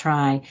 Sure, I'll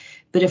try.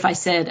 But if I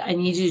said, I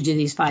need you to do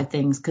these 5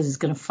 things because it's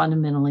going to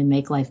fundamentally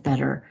make life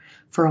better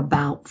for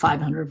about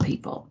 500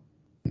 people.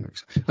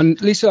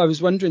 And Lisa, I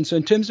was wondering, so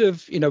in terms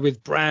of,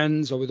 with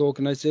brands or with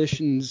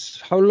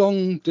organizations, how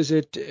long does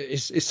it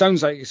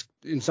sounds like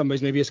in some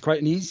ways maybe it's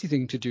quite an easy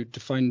thing to do to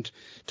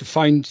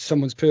find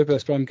someone's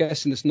purpose, but I'm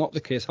guessing it's not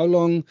the case. How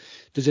long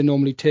does it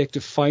normally take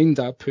to find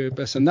that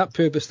purpose, and that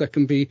purpose that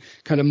can be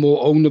kind of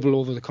more ownable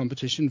over the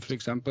competition, for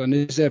example? And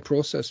is there a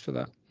process for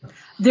that?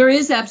 There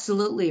is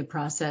absolutely a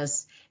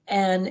process.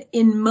 And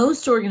in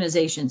most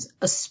organizations,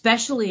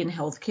 especially in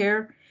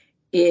healthcare,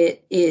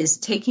 it is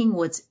taking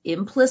what's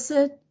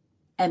implicit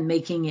and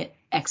making it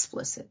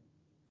explicit.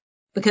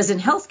 Because in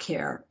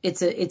healthcare,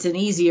 it's an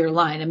easier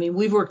line. I mean,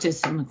 we've worked with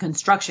some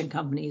construction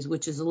companies,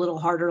 which is a little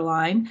harder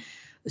line.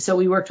 So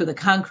we worked with a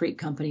concrete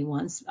company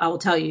once. I will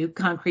tell you,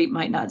 concrete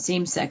might not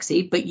seem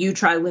sexy, but you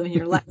try living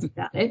your life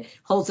without it.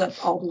 Holds up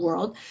all the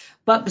world.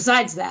 But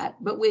besides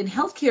that, but in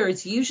healthcare,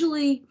 it's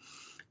usually,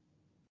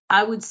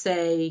 I would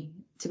say,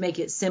 to make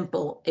it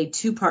simple, a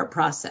 2-part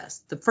process.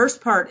 The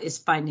first part is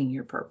finding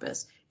your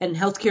purpose. And in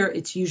healthcare,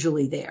 it's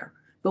usually there.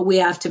 But we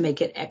have to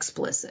make it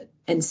explicit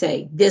and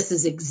say, this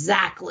is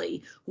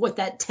exactly what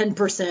that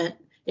 10%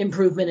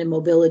 improvement in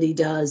mobility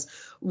does.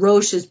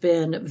 Roche has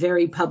been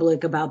very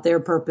public about their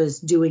purpose,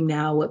 doing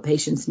now what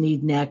patients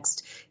need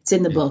next. It's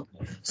in the book.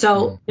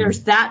 So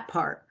there's that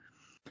part.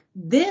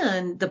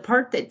 Then the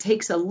part that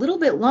takes a little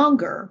bit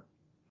longer,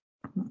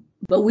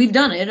 but we've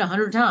done it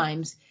 100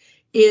 times,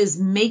 is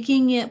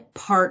making it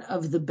part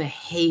of the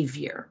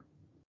behavior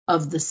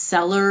of the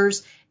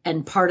sellers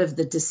and part of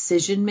the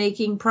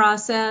decision-making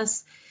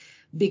process.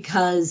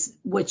 Because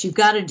what you've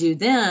got to do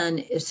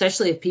then,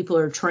 especially if people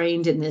are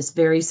trained in this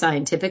very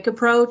scientific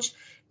approach,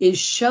 is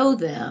show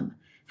them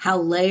how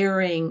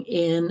layering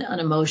in an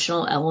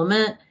emotional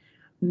element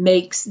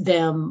makes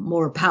them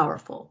more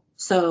powerful.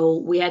 So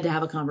we had to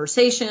have a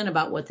conversation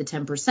about what the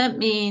 10%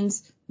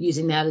 means,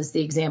 using that as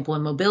the example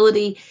in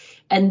mobility.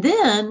 And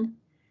then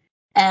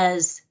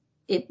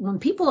when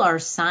people are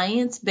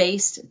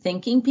science-based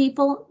thinking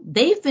people,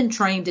 they've been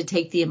trained to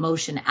take the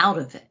emotion out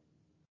of it.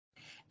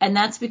 And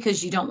that's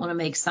because you don't want to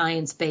make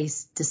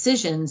science-based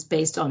decisions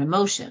based on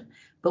emotion.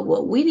 But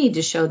what we need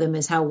to show them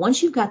is how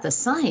once you've got the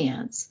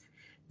science,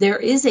 there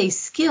is a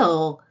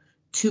skill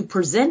to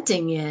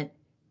presenting it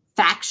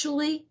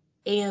factually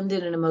and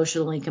in an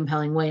emotionally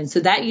compelling way. And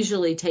so that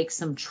usually takes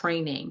some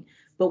training.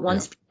 But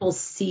once people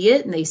see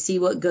it and they see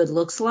what good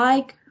looks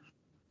like,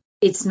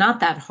 it's not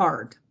that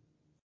hard.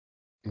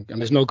 And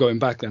there's no going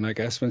back then, I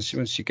guess, once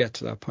you get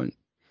to that point.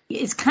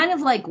 It's kind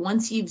of like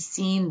once you've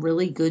seen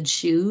really good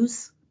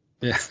shoes.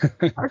 Yeah.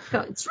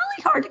 It's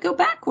really hard to go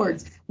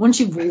backwards once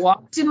you've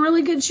walked in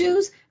really good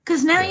shoes,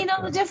 because now you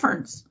know the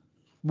difference.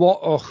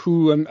 What or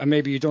who, and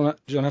maybe you don't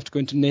have to go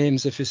into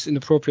names if it's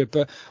inappropriate,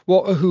 but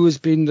what or who has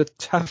been the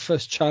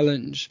toughest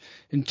challenge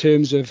in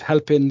terms of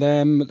helping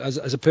them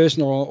as a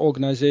person or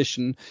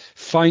organization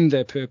find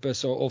their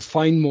purpose or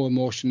find more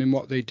emotion in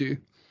what they do?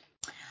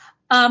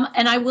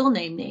 And I will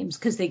name names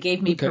because they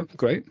gave me permission.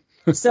 Great.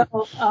 So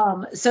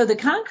the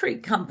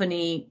concrete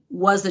company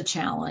was a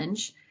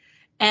challenge.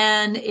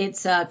 And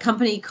it's a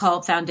company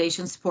called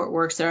Foundation Support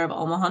Works there of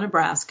Omaha,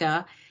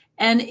 Nebraska.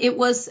 And it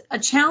was a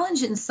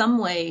challenge in some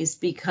ways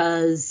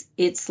because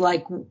it's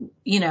like,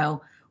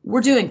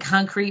 we're doing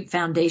concrete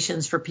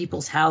foundations for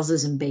people's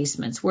houses and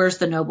basements. Where's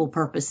the noble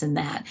purpose in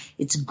that?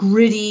 It's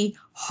gritty,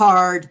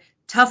 hard,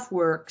 tough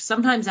work,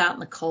 sometimes out in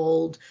the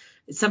cold,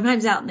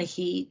 sometimes out in the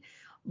heat.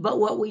 But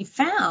what we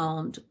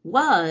found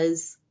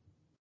was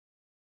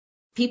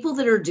people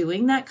that are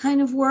doing that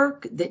kind of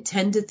work that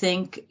tend to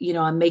think,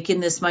 I'm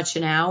making this much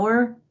an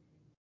hour.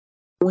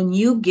 When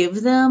you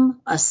give them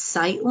a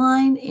sight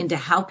line into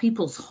how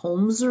people's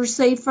homes are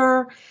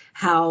safer,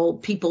 how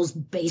people's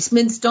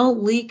basements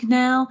don't leak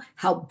now,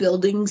 how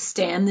buildings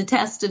stand the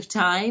test of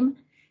time,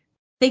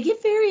 they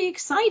get very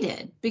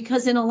excited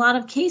because in a lot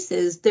of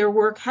cases, their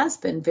work has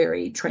been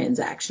very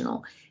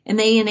transactional. And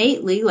they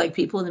innately, like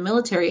people in the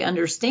military,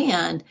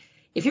 understand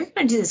if you're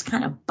going to do this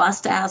kind of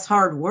bust-ass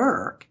hard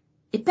work,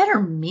 it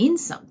better mean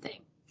something.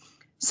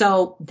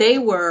 So they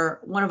were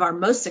one of our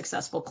most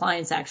successful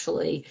clients,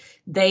 actually.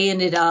 They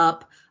ended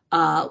up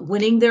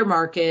winning their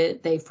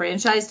market. They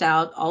franchised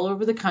out all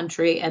over the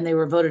country, and they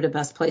were voted a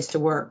best place to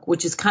work,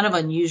 which is kind of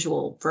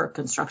unusual for a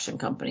construction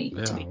company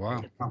to be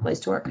a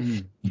place to work.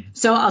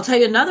 So I'll tell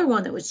you another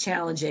one that was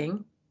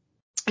challenging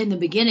in the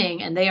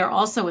beginning, and they are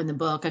also in the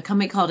book, a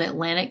company called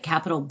Atlantic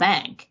Capital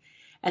Bank,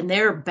 and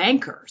they're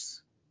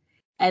bankers.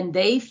 And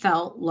they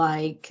felt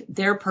like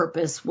their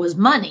purpose was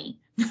money.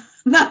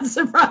 Not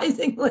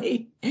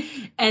surprisingly.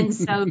 And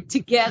so to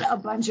get a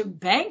bunch of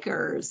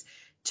bankers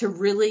to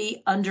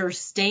really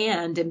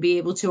understand and be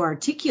able to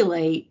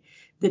articulate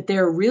that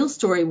their real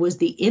story was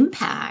the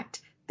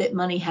impact that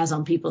money has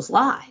on people's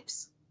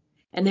lives.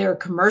 And they're a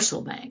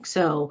commercial bank.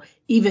 So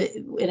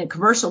even in a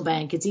commercial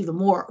bank, it's even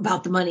more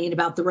about the money and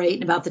about the rate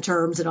and about the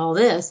terms and all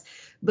this.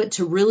 But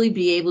to really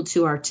be able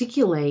to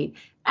articulate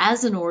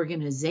as an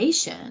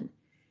organization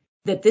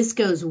that this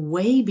goes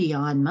way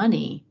beyond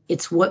money.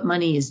 It's what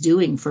money is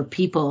doing for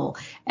people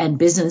and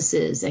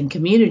businesses and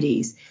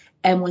communities.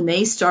 And when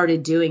they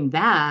started doing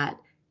that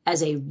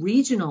as a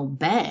regional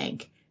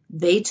bank,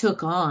 they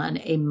took on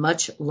a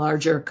much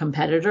larger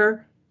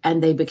competitor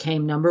and they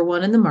became number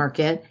one in the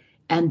market.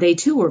 And they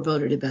too were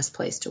voted a best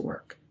place to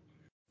work.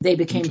 They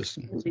became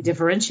completely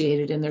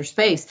differentiated in their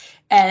space.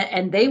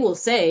 And they will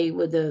say,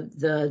 with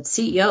the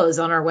CEO is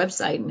on our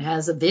website and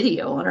has a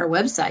video on our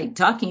website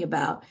talking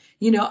about,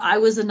 I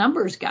was a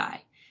numbers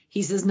guy.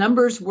 He says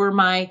numbers were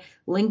my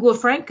lingua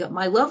franca,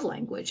 my love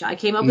language. I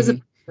came up as a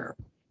banker.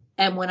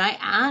 And when I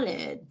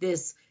added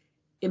this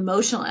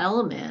emotional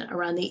element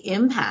around the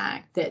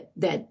impact that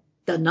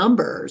the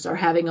numbers are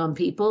having on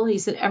people, he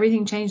said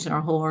everything changed in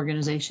our whole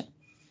organization.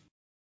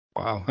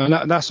 Wow.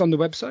 And that's on the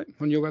website,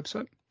 on your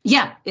website?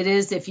 Yeah, it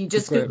is. If you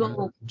just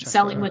Google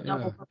Selling with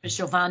Noble Purpose,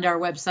 you'll find our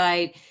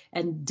website.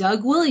 And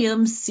Doug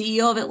Williams,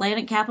 CEO of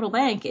Atlantic Capital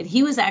Bank, and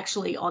he was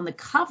actually on the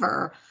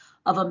cover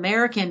of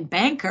American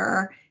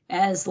Banker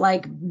as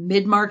like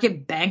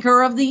mid-market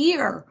banker of the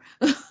year,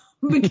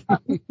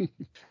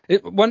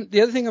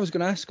 The other thing I was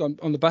going to ask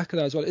on the back of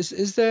that as well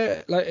is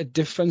there like a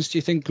difference, do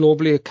you think,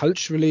 globally or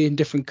culturally in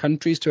different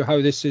countries to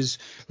how this is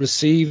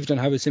received and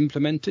how it's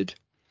implemented?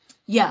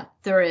 Yeah,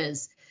 there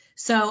is.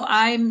 So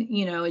I'm,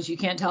 as you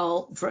can't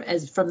tell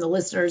from the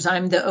listeners,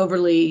 I'm the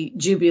overly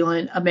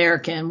jubilant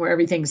American where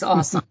everything's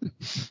awesome.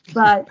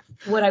 But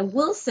what I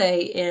will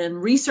say, in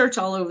research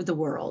all over the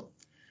world,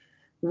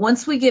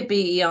 once we get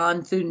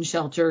beyond food and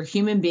shelter,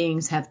 human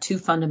beings have two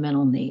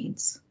fundamental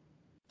needs: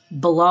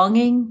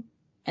 belonging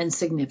and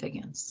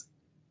significance.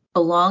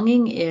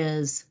 Belonging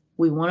is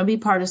we want to be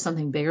part of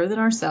something bigger than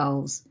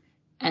ourselves,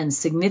 and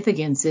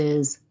significance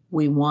is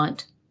we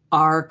want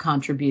our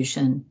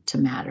contribution to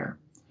matter.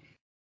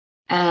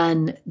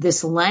 And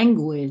this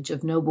language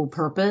of noble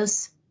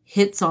purpose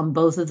hits on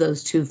both of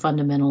those two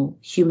fundamental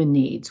human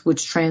needs,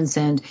 which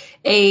transcend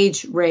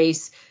age,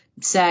 race,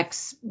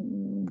 sex,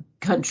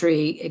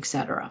 country,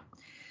 etc.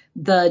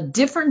 The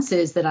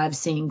differences that I've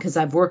seen, because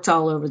I've worked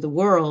all over the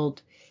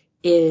world,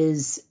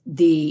 is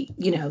the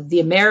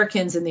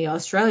Americans and the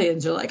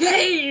Australians are like,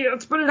 hey,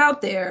 let's put it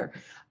out there.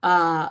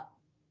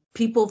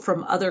 People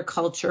from other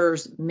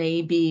cultures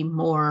may be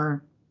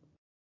more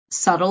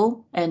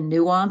subtle and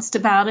nuanced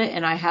about it,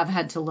 and I have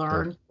had to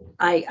learn.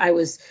 I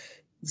was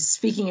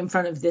speaking in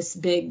front of this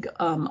big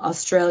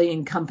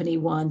Australian company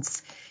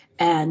once,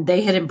 and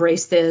they had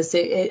embraced this.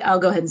 I'll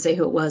go ahead and say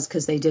who it was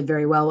because they did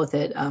very well with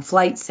it.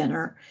 Flight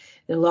Centre,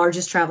 the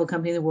largest travel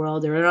company in the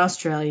world. They're in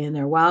Australia, and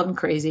they're wild and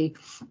crazy.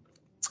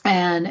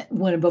 And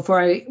before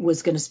I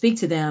was going to speak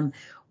to them,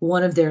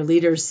 one of their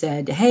leaders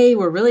said, hey,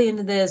 we're really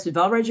into this. We've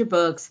all read your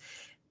books.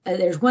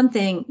 There's one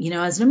thing,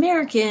 as an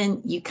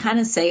American, you kind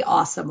of say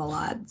awesome a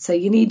lot. So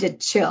you need to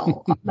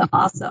chill on the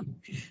awesome.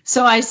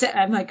 So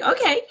I'm like,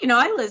 okay,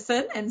 I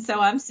listen. And so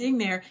I'm sitting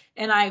there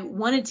and I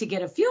wanted to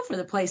get a feel for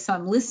the place. So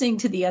I'm listening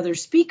to the other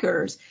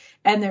speakers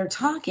and they're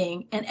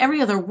talking and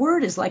every other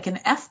word is like an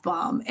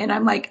F-bomb. And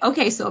I'm like,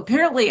 okay, so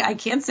apparently I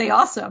can't say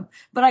awesome,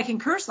 but I can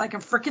curse like a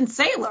freaking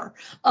sailor.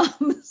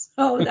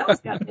 So that was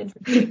kind of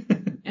interesting.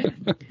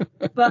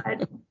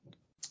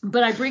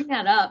 But I bring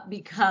that up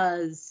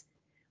because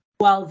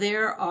while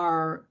there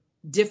are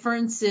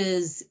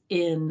differences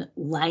in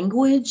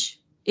language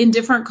in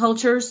different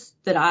cultures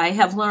that I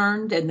have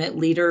learned and that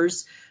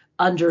leaders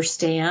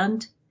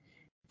understand,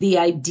 the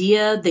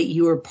idea that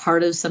you are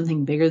part of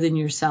something bigger than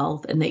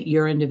yourself and that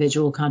your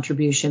individual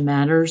contribution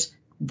matters,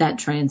 that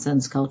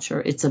transcends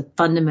culture. It's a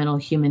fundamental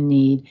human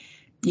need.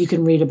 You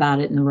can read about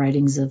it in the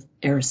writings of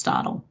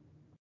Aristotle.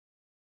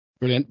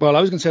 Brilliant. Well,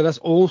 I was going to say that's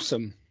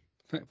awesome,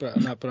 but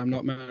I'm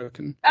not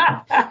American.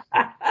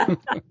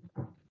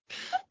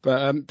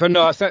 But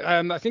no, I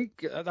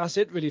think that's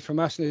it really from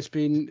us, and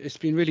it's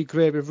been really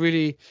great. We've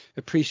really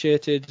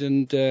appreciated,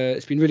 and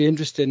it's been really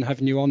interesting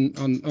having you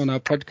on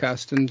our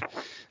podcast, and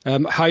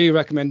highly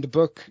recommend the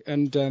book,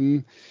 and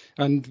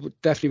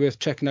definitely worth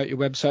checking out your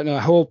website. And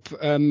I hope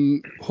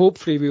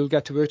hopefully we'll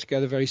get to work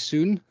together very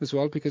soon as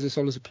well, because it's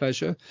always a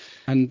pleasure,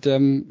 and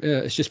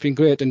it's just been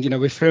great. And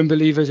we're firm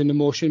believers in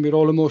emotion. We're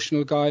all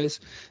emotional guys,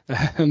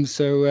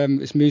 so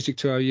it's music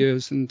to our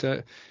ears,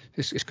 and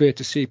it's great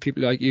to see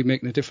people like you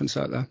making a difference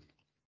out there.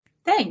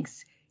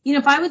 Thanks.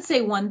 If I would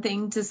say one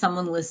thing to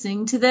someone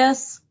listening to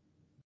this,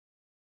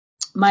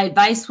 my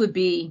advice would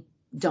be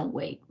don't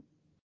wait.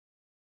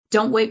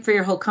 Don't wait for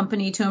your whole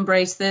company to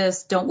embrace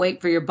this. Don't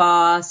wait for your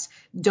boss.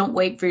 Don't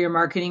wait for your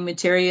marketing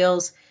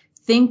materials.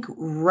 Think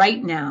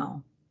right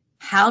now,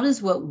 how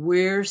does what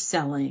we're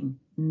selling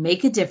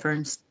make a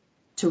difference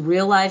to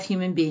real life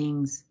human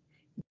beings?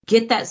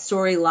 Get that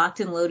story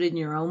locked and loaded in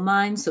your own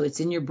mind so it's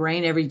in your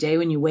brain every day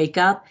when you wake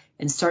up,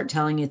 and start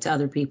telling it to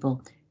other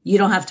people. You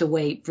don't have to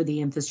wait for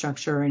the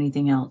infrastructure or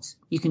anything else.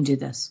 You can do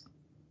this.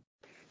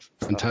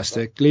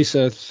 Fantastic.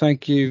 Lisa,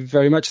 thank you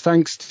very much.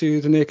 Thanks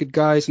to the Naked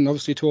Guys and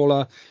obviously to all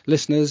our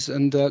listeners,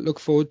 and look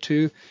forward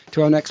to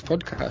our next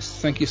podcast.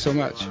 Thank you so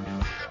much.